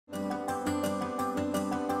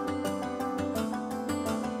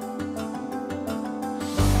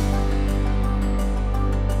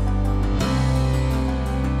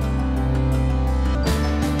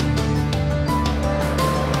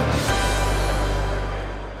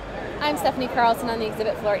I'm Stephanie Krausz, and on the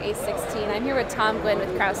exhibit floor at ACE16. I'm here with Tom Glynn with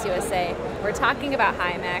Krausz USA. We're talking about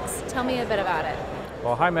HYMAX. Tell me a bit about it.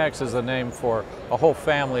 Well, HYMAX is the name for a whole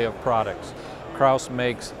family of products. Krausz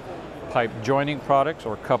makes pipe joining products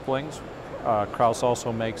or couplings. Krausz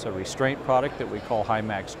also makes a restraint product that we call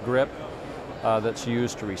HYMAX Grip that's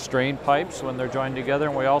used to restrain pipes when they're joined together.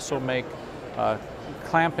 And we also make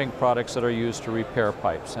clamping products that are used to repair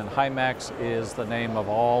pipes. And HYMAX is the name of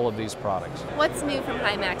all of these products. What's new from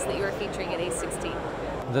HYMAX that you are featuring at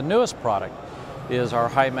ACE16? The newest product is our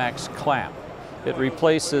HYMAX Clamp. It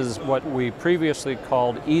replaces what we previously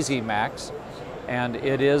called HYMAX, and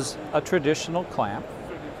it is a traditional clamp,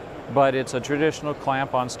 but it's a traditional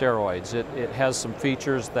clamp on steroids. It has some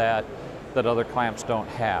features that other clamps don't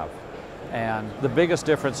have. And the biggest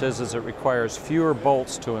difference is it requires fewer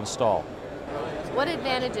bolts to install. What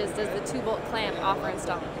advantages does the 2-bolt clamp offer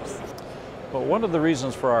installers? Well, one of the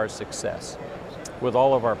reasons for our success with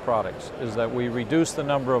all of our products is that we reduce the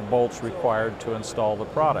number of bolts required to install the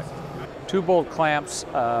product. 2-bolt clamps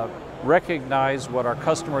recognize what our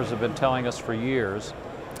customers have been telling us for years,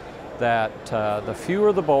 that the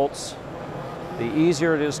fewer the bolts, the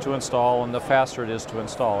easier it is to install and the faster it is to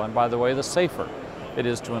install. And by the way, the safer it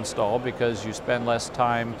is to install because you spend less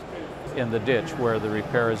time in the ditch where the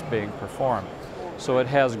repair is being performed. So it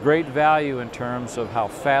has great value in terms of how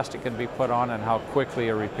fast it can be put on and how quickly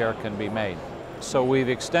a repair can be made. So we've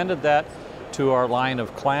extended that to our line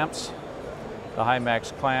of clamps, the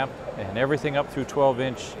HYMAX Clamp, and everything up through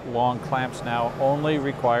 12-inch long clamps now only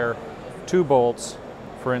require 2 bolts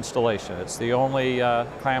for installation. It's the only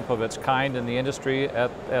clamp of its kind in the industry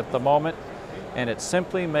at the moment, and it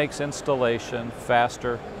simply makes installation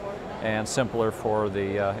faster and simpler for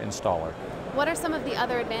the installer. What are some of the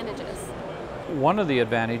other advantages? One of the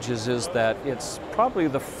advantages is that it's probably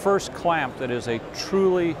the first clamp that is a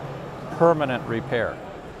truly permanent repair.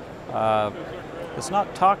 It's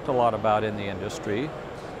not talked a lot about in the industry,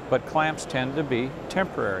 but clamps tend to be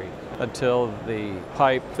temporary until the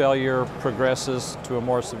pipe failure progresses to a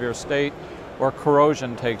more severe state or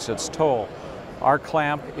corrosion takes its toll. Our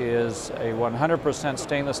clamp is a 100%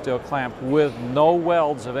 stainless steel clamp with no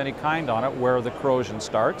welds of any kind on it where the corrosion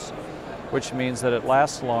starts, which means that it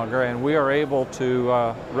lasts longer, and we are able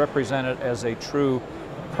to represent it as a true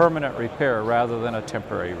permanent repair rather than a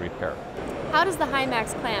temporary repair. How does the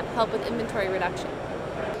HYMAX Clamp help with inventory reduction?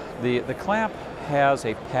 The clamp has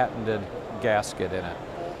a patented gasket in it,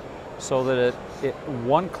 so that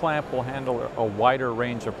one clamp will handle a wider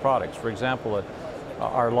range of products. For example,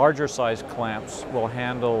 our larger size clamps will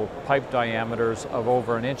handle pipe diameters of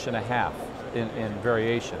over 1.5 inches in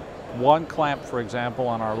variation. One clamp, for example,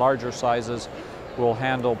 on our larger sizes will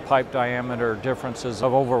handle pipe diameter differences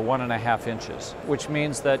of over 1.5 inches, which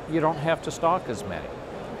means that you don't have to stock as many.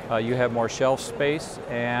 You have more shelf space,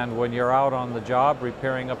 and when you're out on the job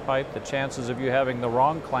repairing a pipe, the chances of you having the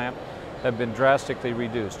wrong clamp have been drastically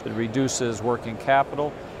reduced. It reduces working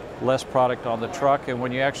capital, less product on the truck, and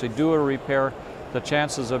when you actually do a repair, the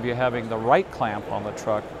chances of you having the right clamp on the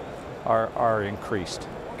truck are increased.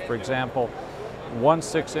 For example, one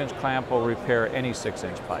 6-inch clamp will repair any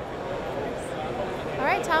 6-inch pipe. All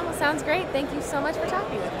right, Tom, well, sounds great. Thank you so much for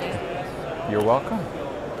talking with me. You're welcome.